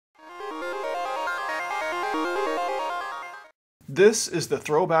This is the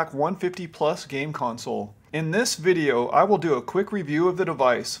Throwback 150 Plus game console. In this video, I will do a quick review of the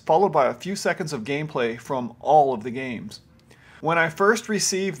device, followed by a few seconds of gameplay from all of the games. When I first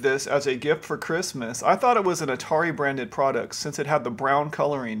received this as a gift for Christmas, I thought it was an Atari branded product since it had the brown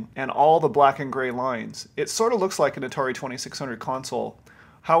coloring and all the black and gray lines. It sort of looks like an Atari 2600 console.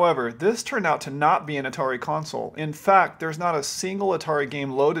 However, this turned out to not be an Atari console. In fact, there's not a single Atari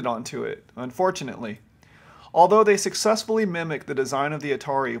game loaded onto it, unfortunately. Although they successfully mimicked the design of the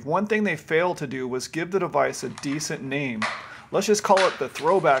Atari, one thing they failed to do was give the device a decent name. Let's just call it the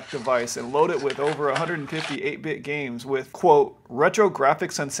Throwback device and load it with over 150 8-bit games with, quote, retro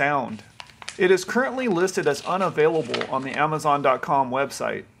graphics and sound. It is currently listed as unavailable on the Amazon.com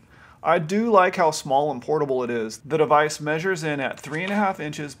website. I do like how small and portable it is. The device measures in at 3.5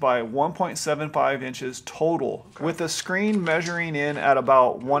 inches by 1.75 inches total, with the screen measuring in at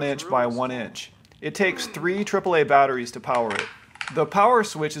about 1 inch by 1 inch. It takes 3 AAA batteries to power it. The power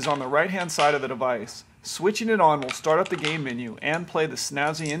switch is on the right-hand side of the device. Switching it on will start up the game menu and play the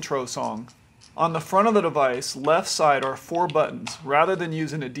snazzy intro song. On the front of the device, left side are 4 buttons, rather than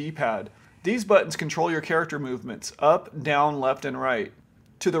using a D-pad. These buttons control your character movements, up, down, left, and right.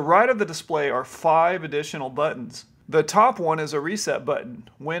 To the right of the display are 5 additional buttons. The top one is a reset button.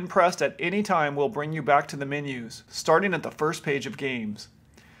 When pressed at any time will bring you back to the menus, starting at the first page of games.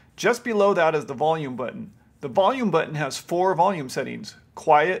 Just below that is the volume button. The volume button has 4 volume settings: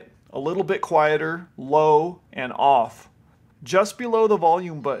 quiet, a little bit quieter, low, and off. Just below the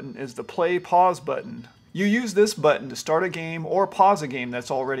volume button is the play-pause button. You use this button to start a game or pause a game that's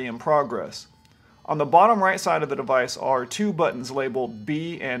already in progress. On the bottom right side of the device are 2 buttons labeled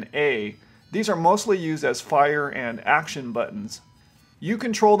B and A. These are mostly used as fire and action buttons. You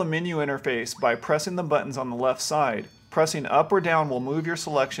control the menu interface by pressing the buttons on the left side. Pressing up or down will move your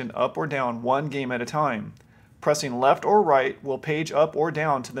selection up or down 1 game at a time. Pressing left or right will page up or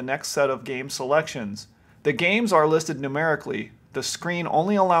down to the next set of game selections. The games are listed numerically, the screen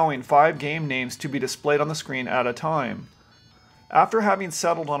only allowing 5 game names to be displayed on the screen at a time. After having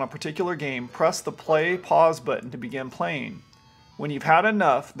settled on a particular game, press the play-pause button to begin playing. When you've had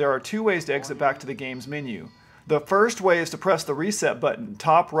enough, there are 2 ways to exit back to the game's menu. The first way is to press the reset button,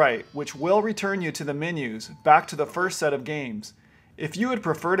 top right, which will return you to the menus, back to the first set of games. If you would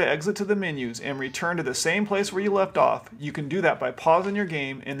prefer to exit to the menus and return to the same place where you left off, you can do that by pausing your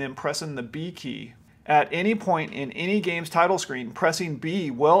game and then pressing the B key. At any point in any game's title screen, pressing B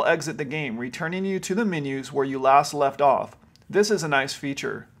will exit the game, returning you to the menus where you last left off. This is a nice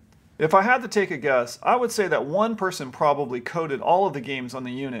feature. If I had to take a guess, I would say that one person probably coded all of the games on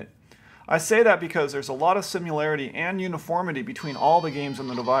the unit. I say that because there's a lot of similarity and uniformity between all the games on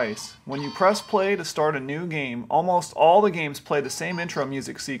the device. When you press play to start a new game, almost all the games play the same intro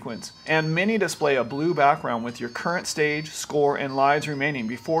music sequence, and many display a blue background with your current stage, score, and lives remaining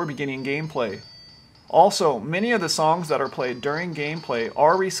before beginning gameplay. Also, many of the songs that are played during gameplay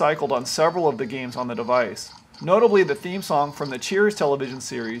are recycled on several of the games on the device. Notably the theme song from the Cheers television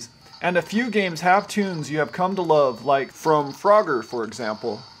series, and a few games have tunes you have come to love, like from Frogger, for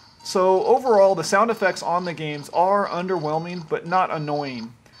example. So overall, the sound effects on the games are underwhelming but not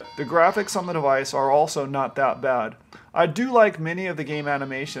annoying. The graphics on the device are also not that bad. I do like many of the game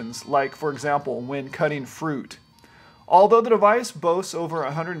animations, like for example when cutting fruit. Although the device boasts over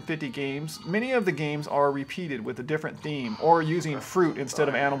 150 games, many of the games are repeated with a different theme or using fruit instead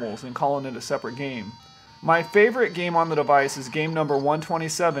of animals and calling it a separate game. My favorite game on the device is game number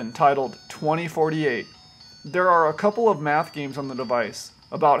 127, titled 2048. There are a couple of math games on the device,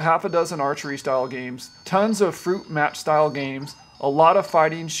 about half a dozen archery style games, tons of fruit match style games, a lot of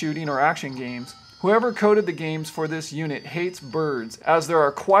fighting, shooting, or action games. Whoever coded the games for this unit hates birds, as there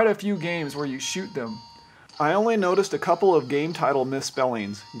are quite a few games where you shoot them. I only noticed a couple of game title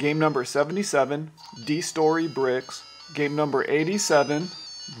misspellings. Game number 77, D-Story Bricks, game number 87,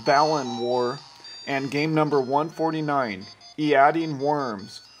 Balan War, and game number 149, E-Adding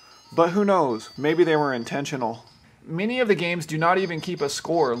Worms. But who knows, maybe they were intentional. Many of the games do not even keep a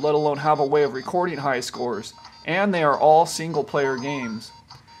score, let alone have a way of recording high scores, and they are all single-player games.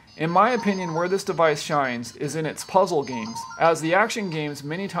 In my opinion, where this device shines is in its puzzle games, as the action games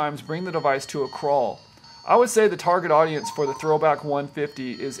many times bring the device to a crawl. I would say the target audience for the Throwback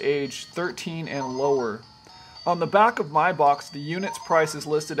 150 is age 13 and lower. On the back of my box, the unit's price is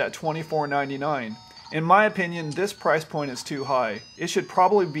listed at $24.99. In my opinion, this price point is too high. It should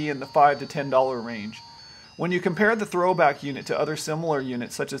probably be in the $5 to $10 range. When you compare the Throwback unit to other similar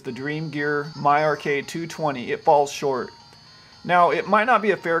units such as the Dream Gear My Arcade 220, it falls short. Now, it might not be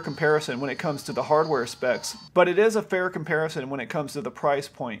a fair comparison when it comes to the hardware specs, but it is a fair comparison when it comes to the price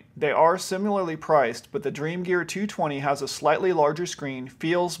point. They are similarly priced, but the Dream Gear 220 has a slightly larger screen,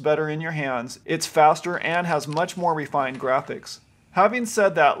 feels better in your hands, it's faster, and has much more refined graphics. Having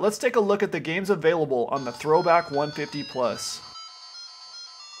said that, let's take a look at the games available on the Throwback 150 Plus.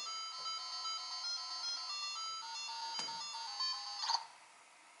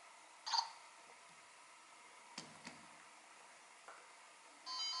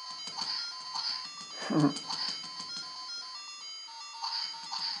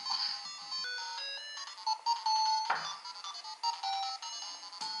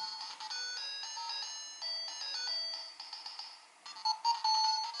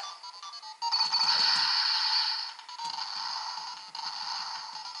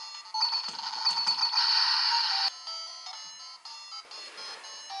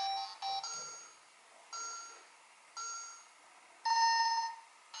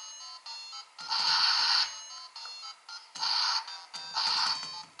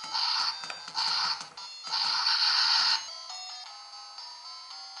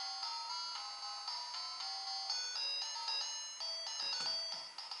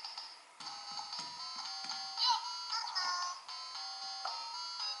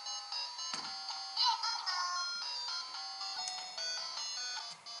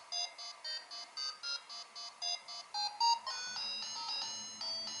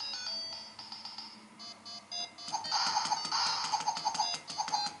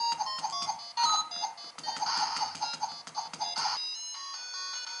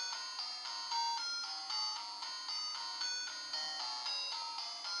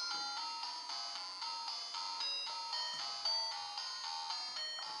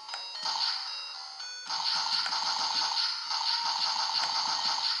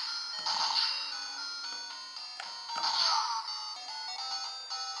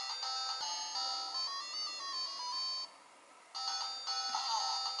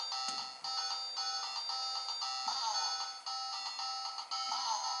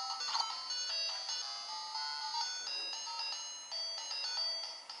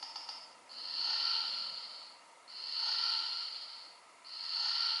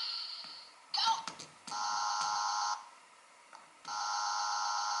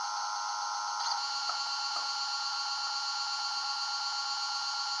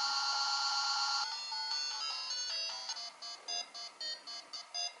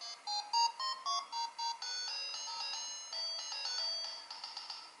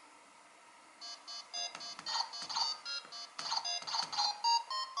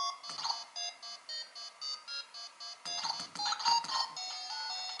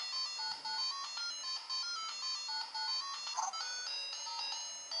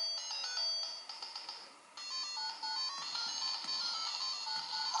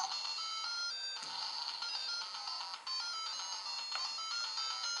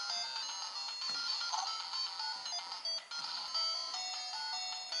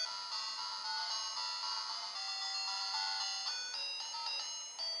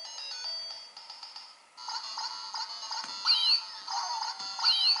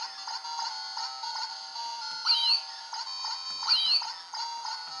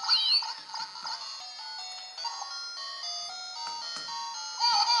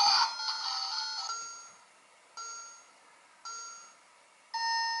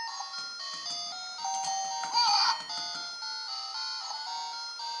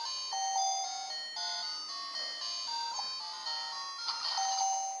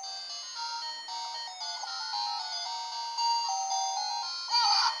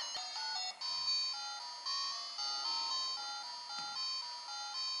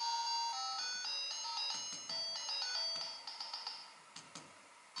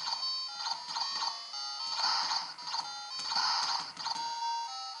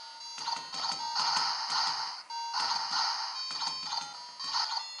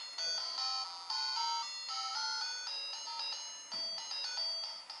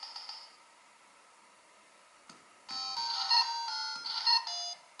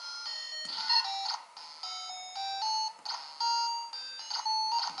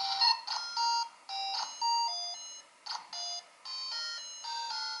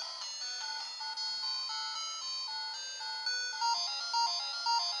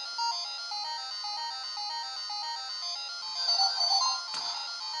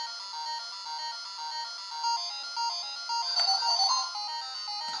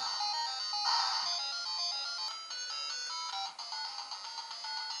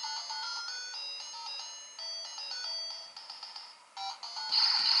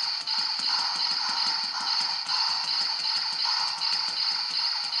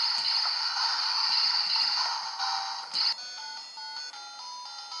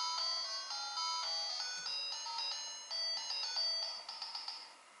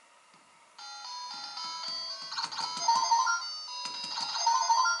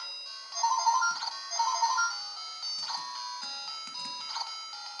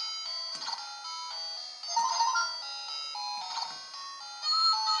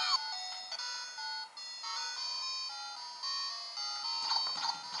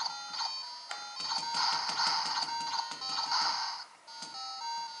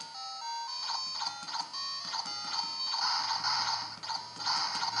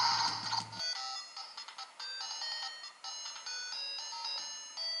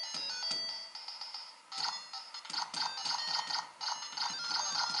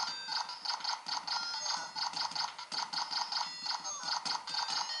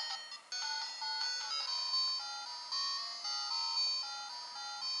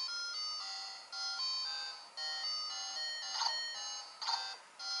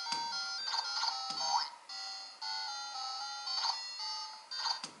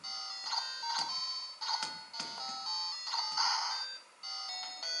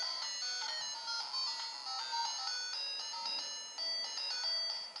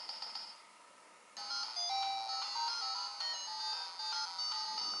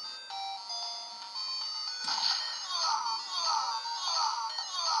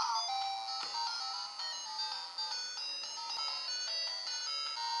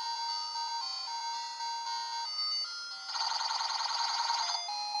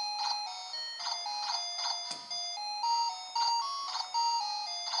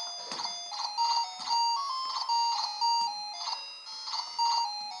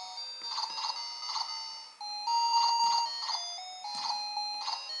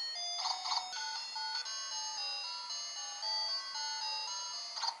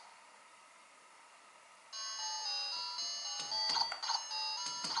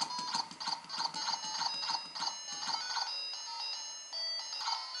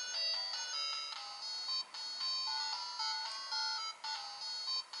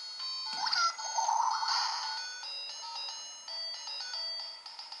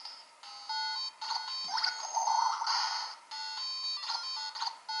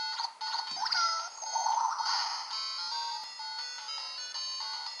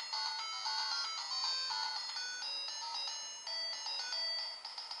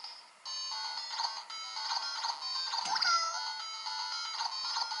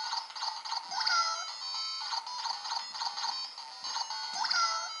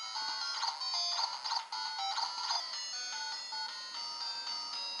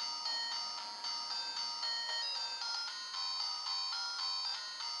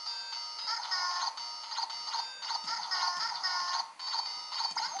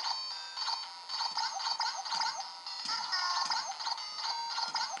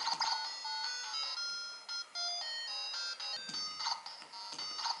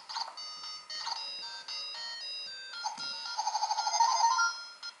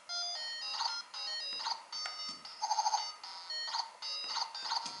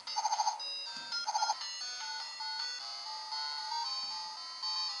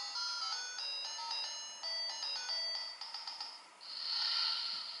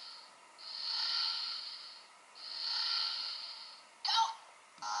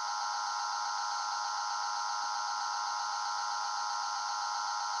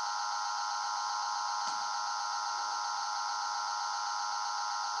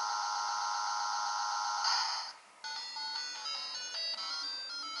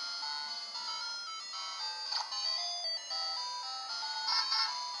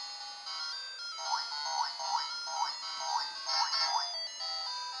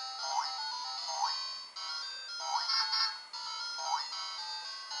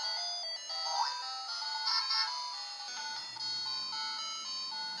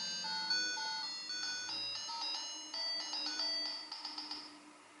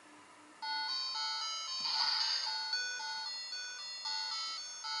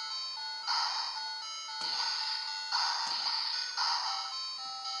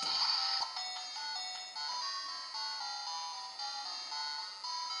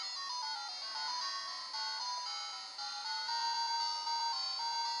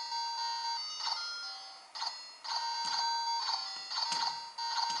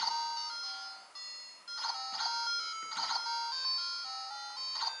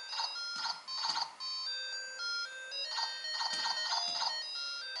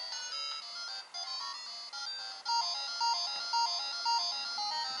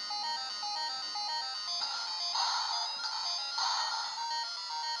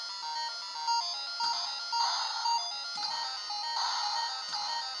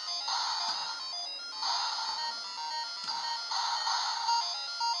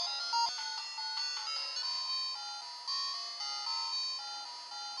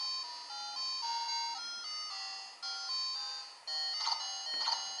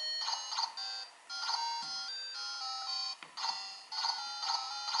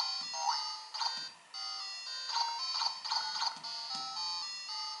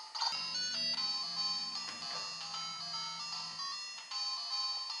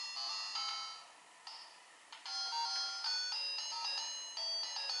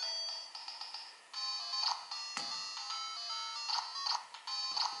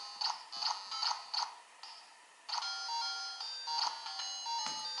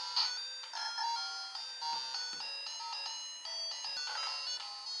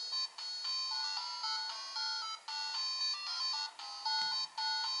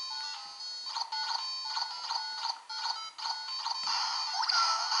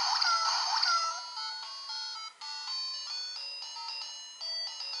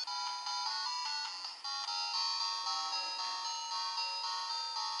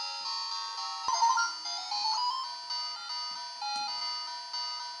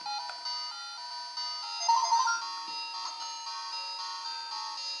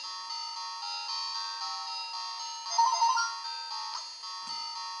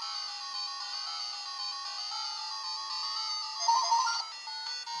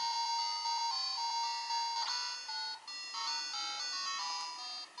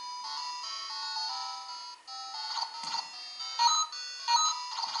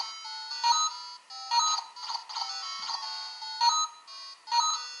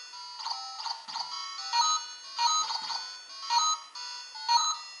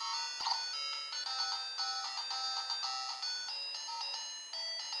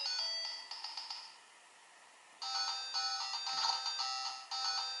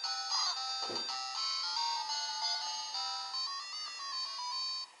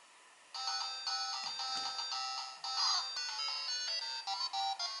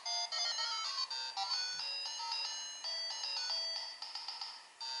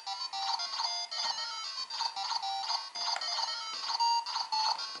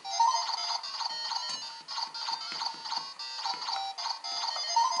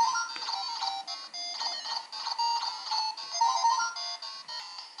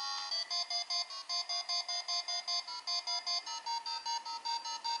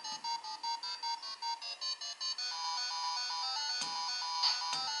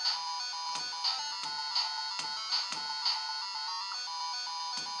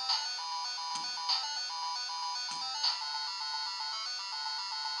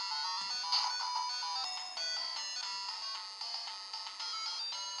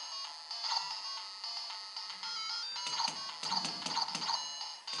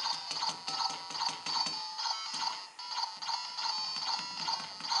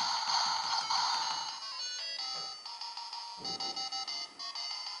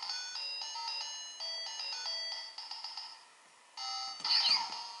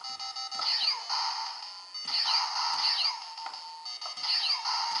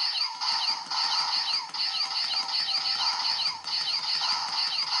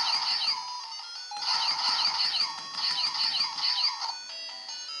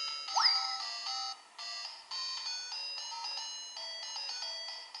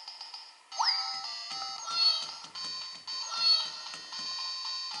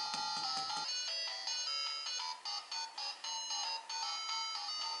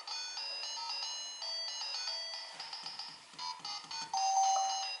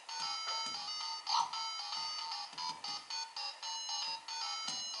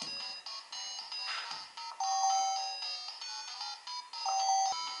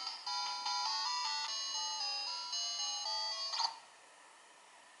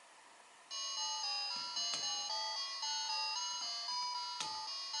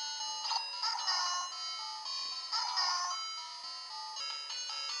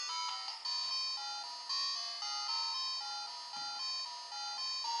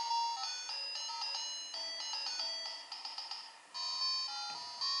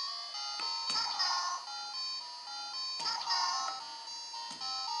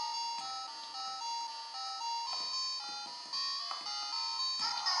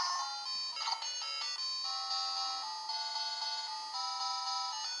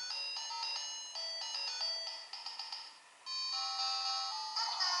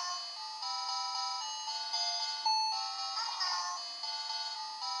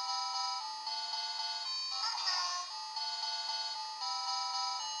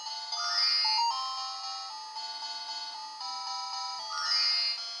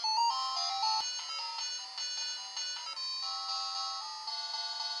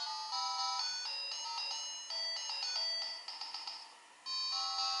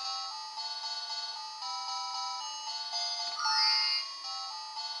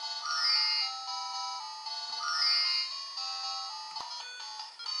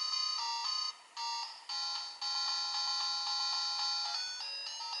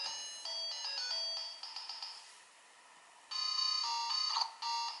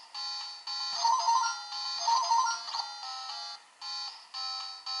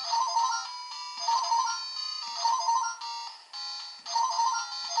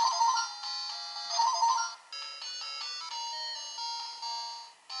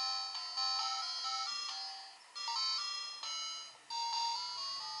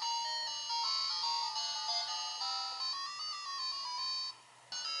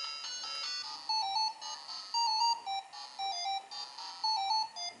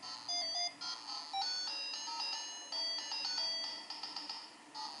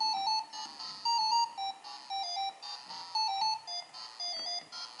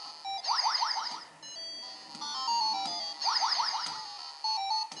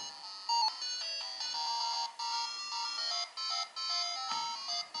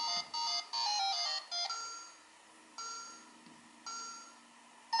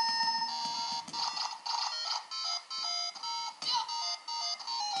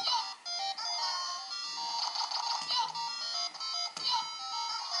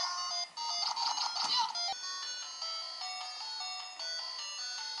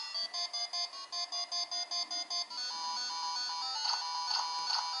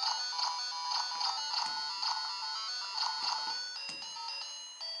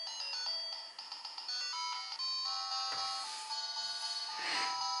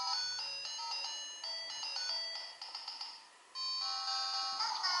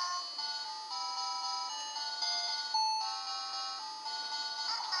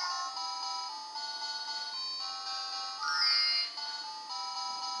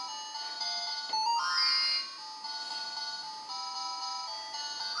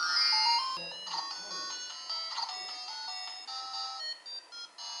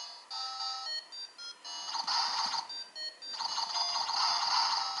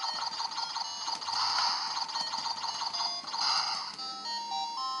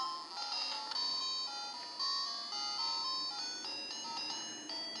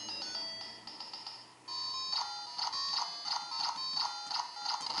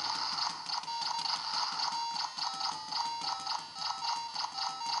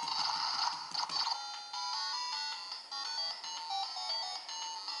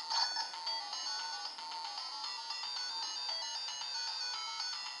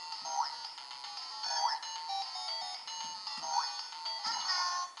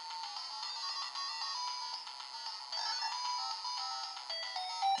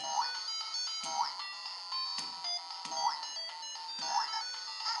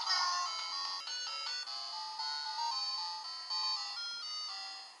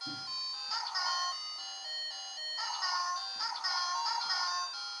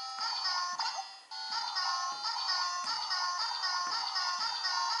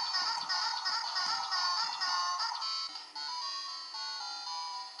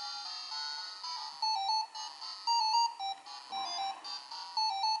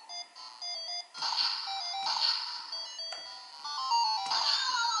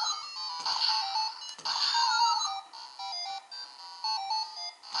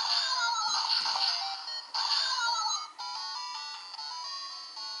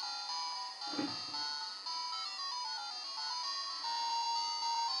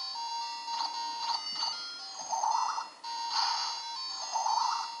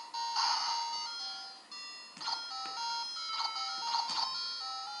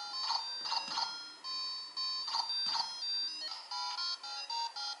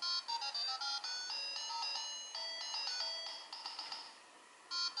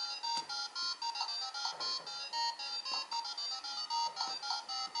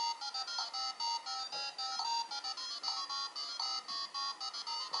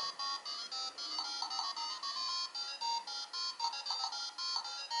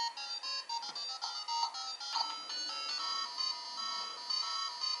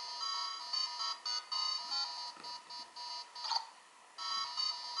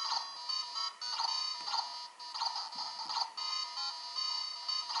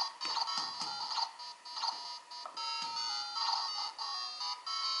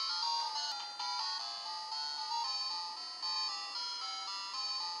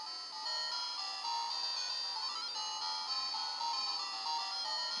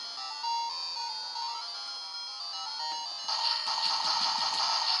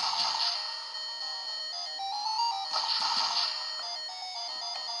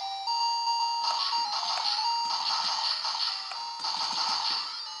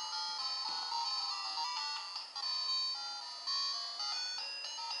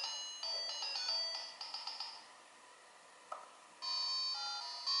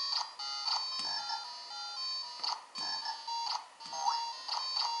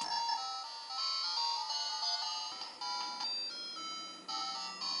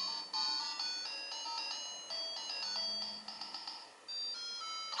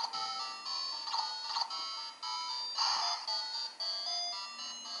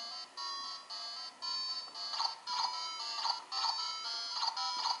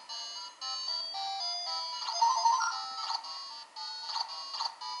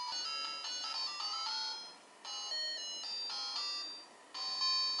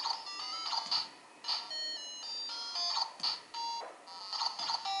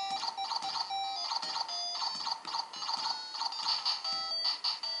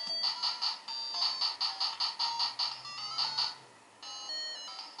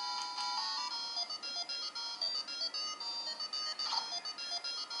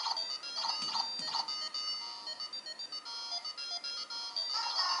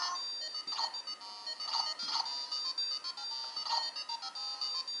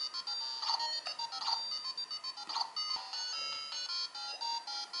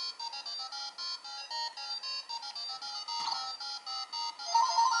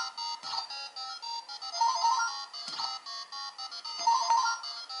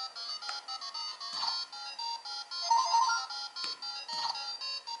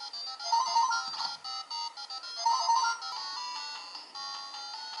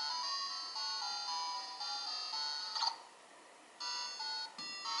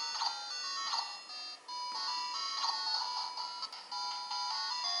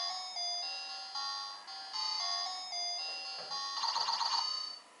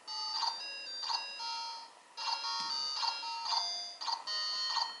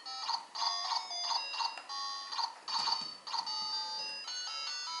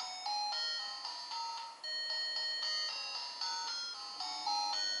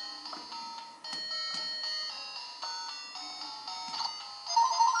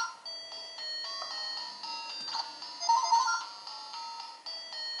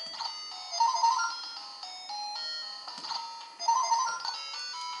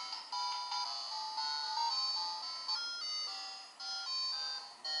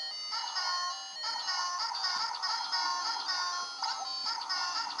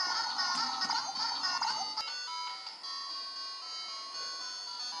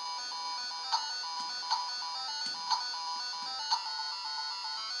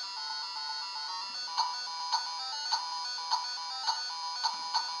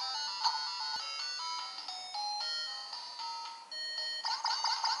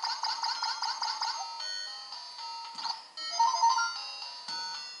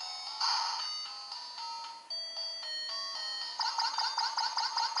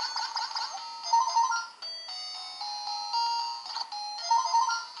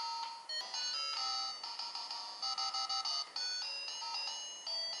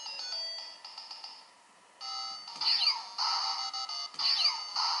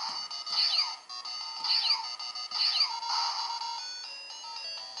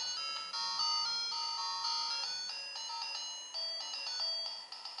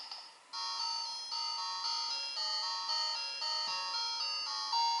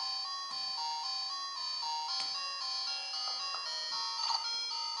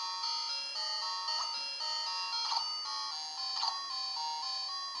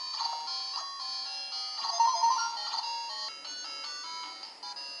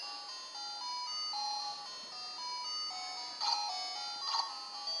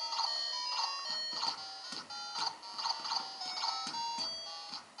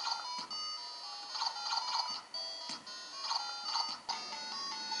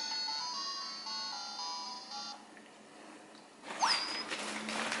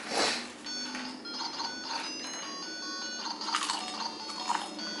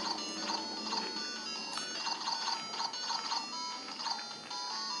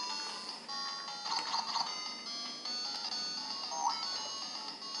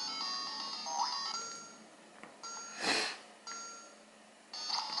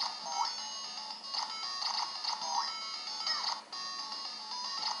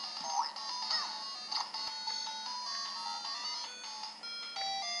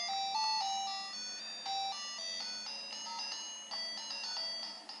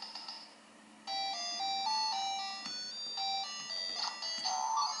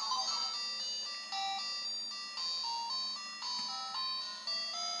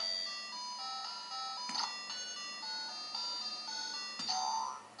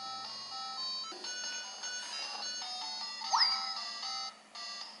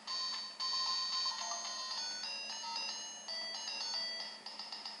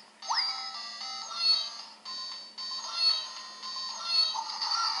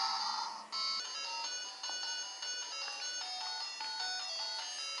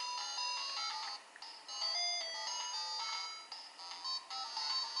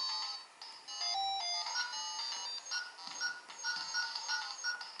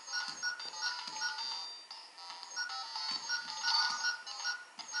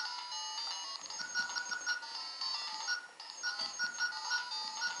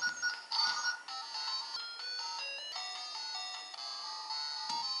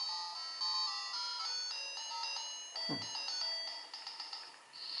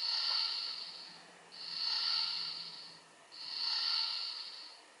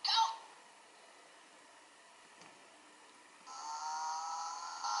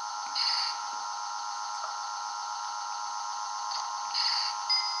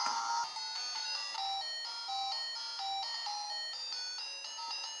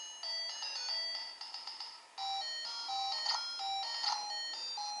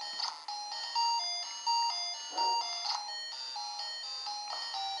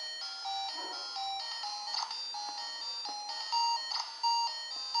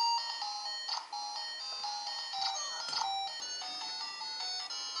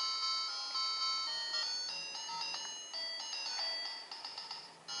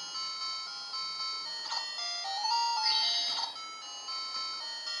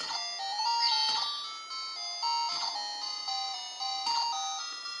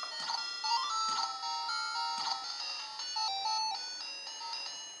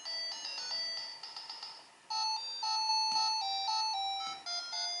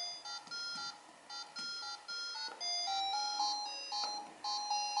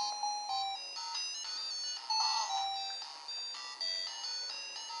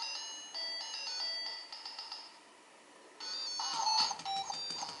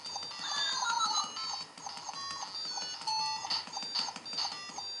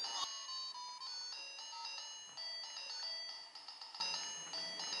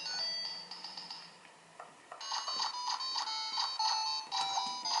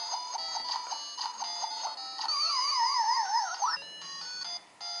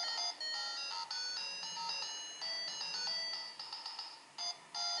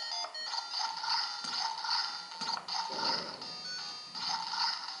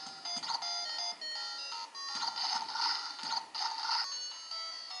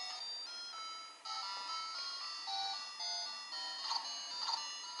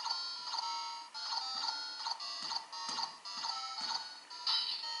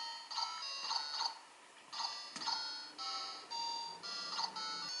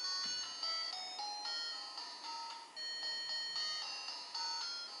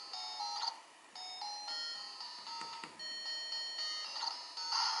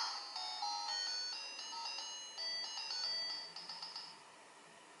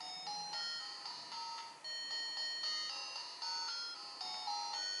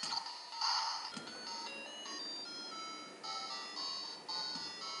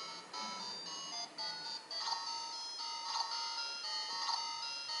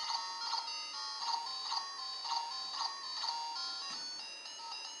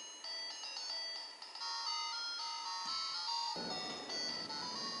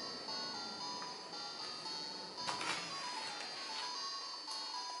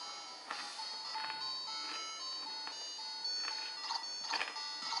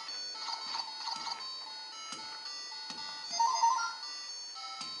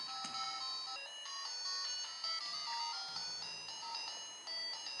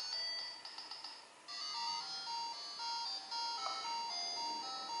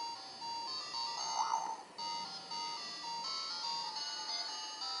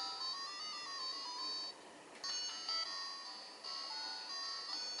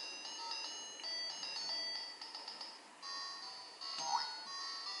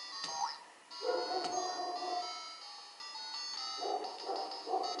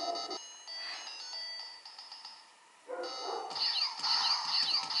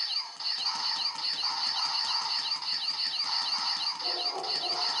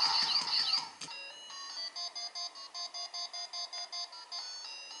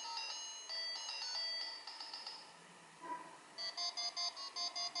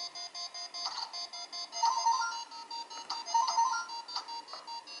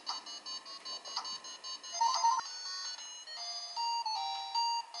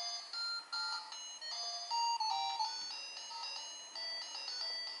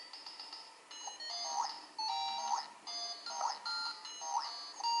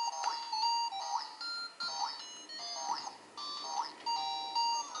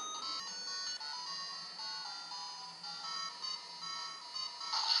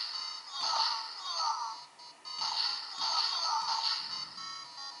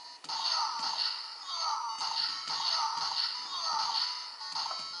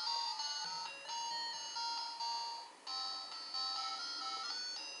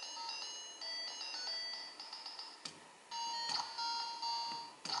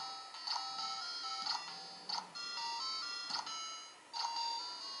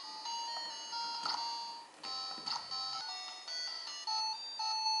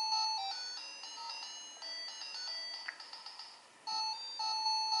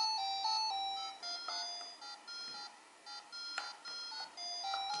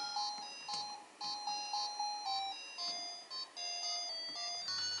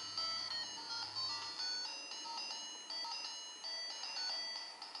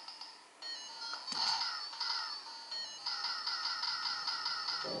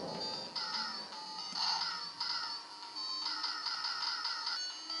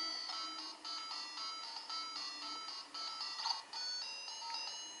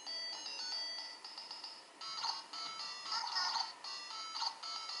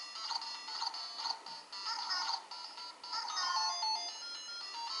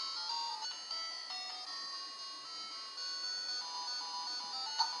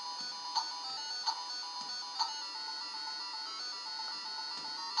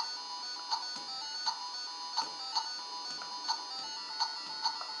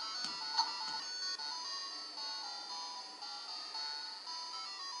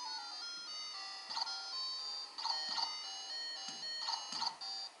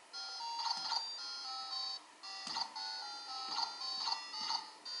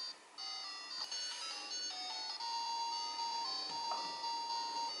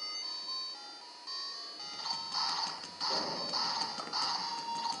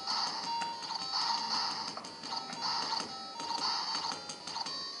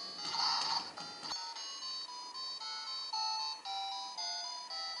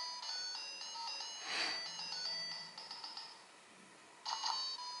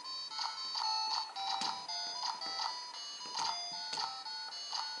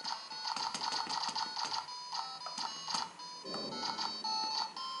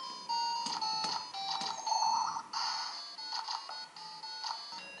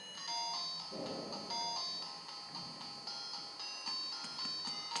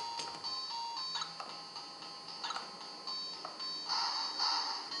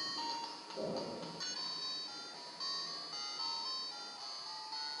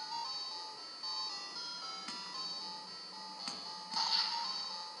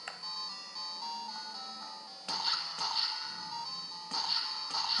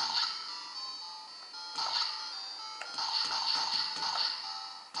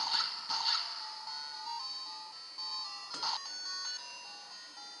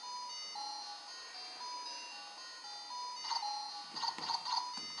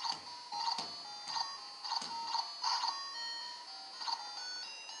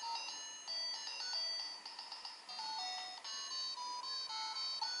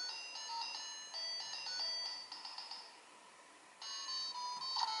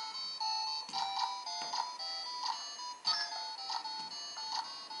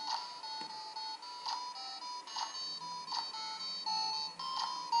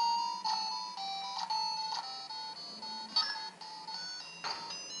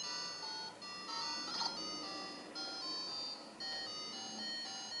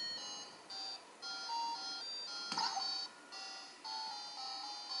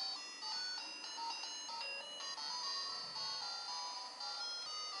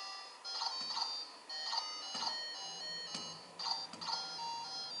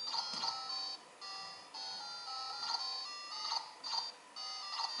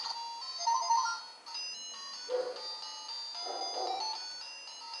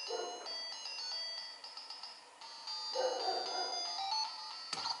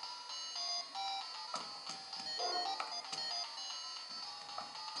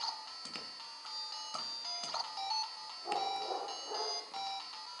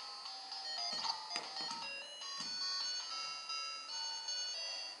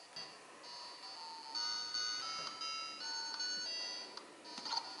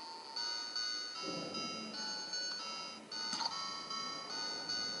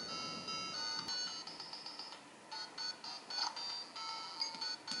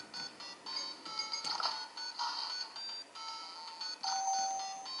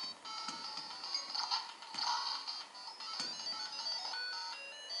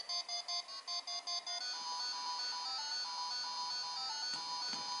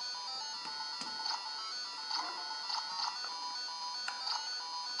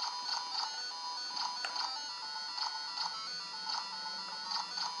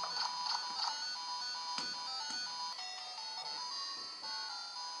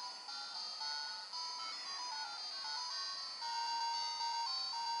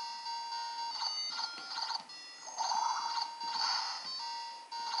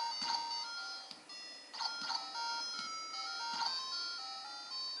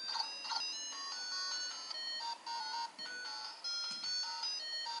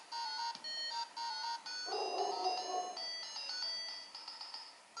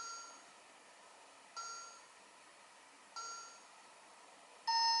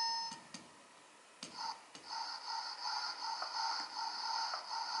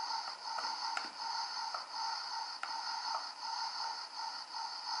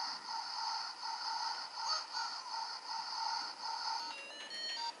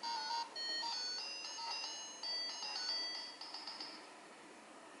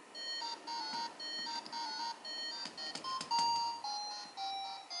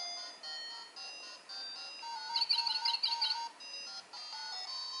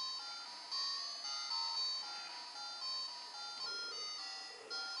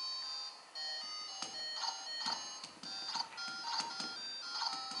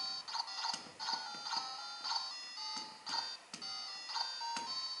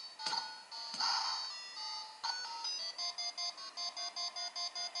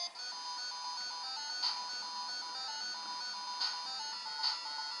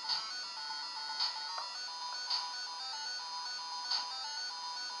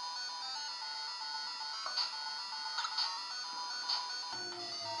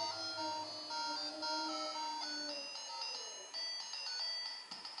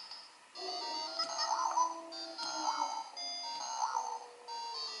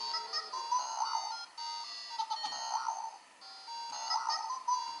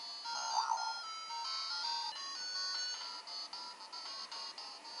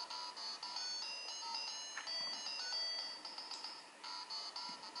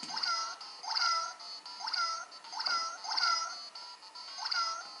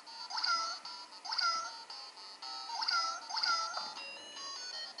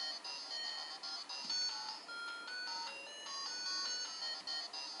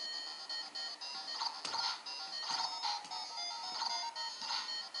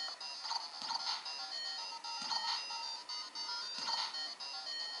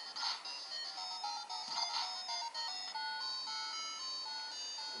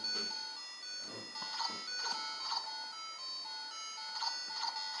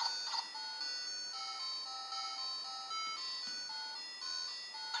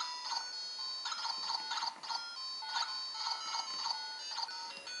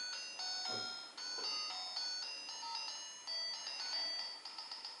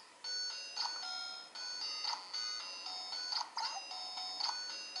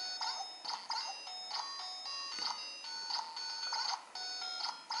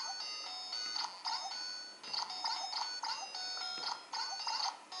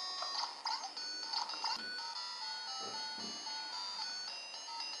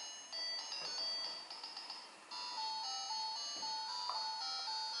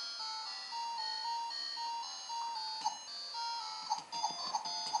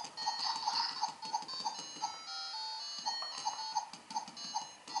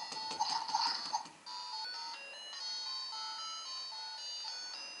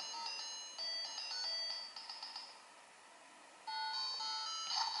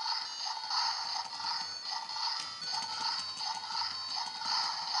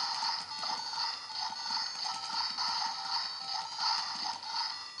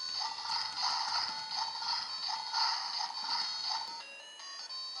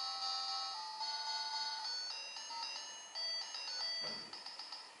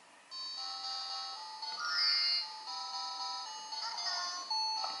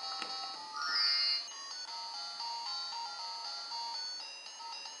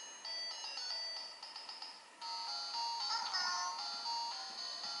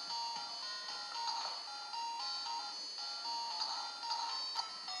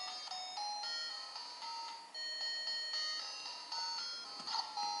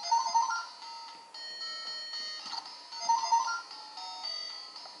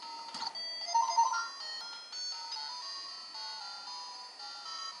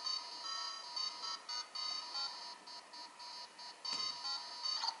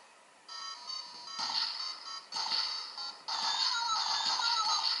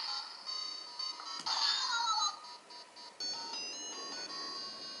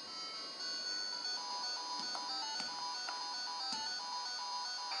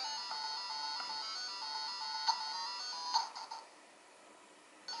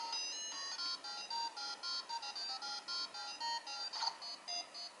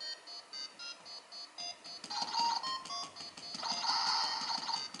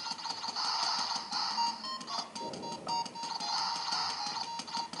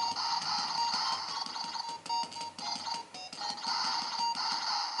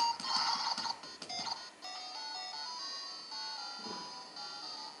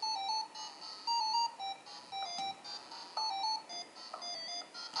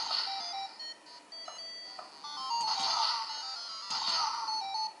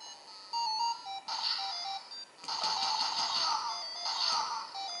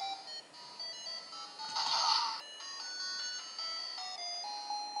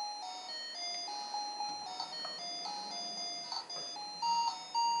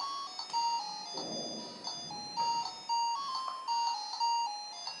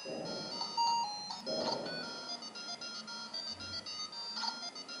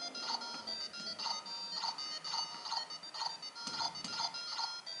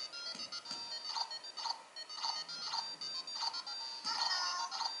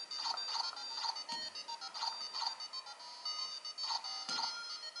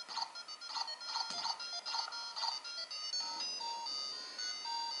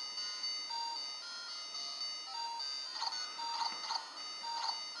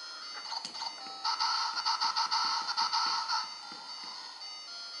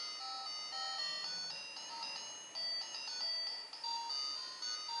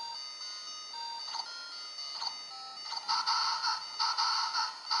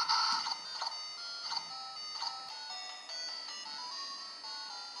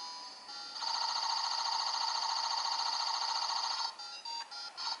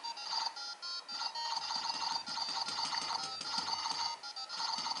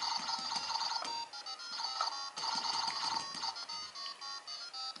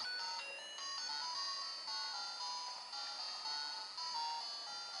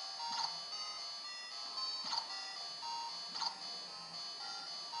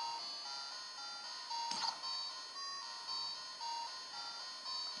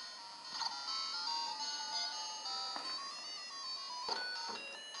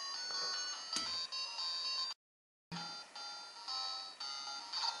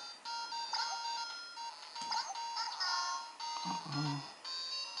 Uh-oh.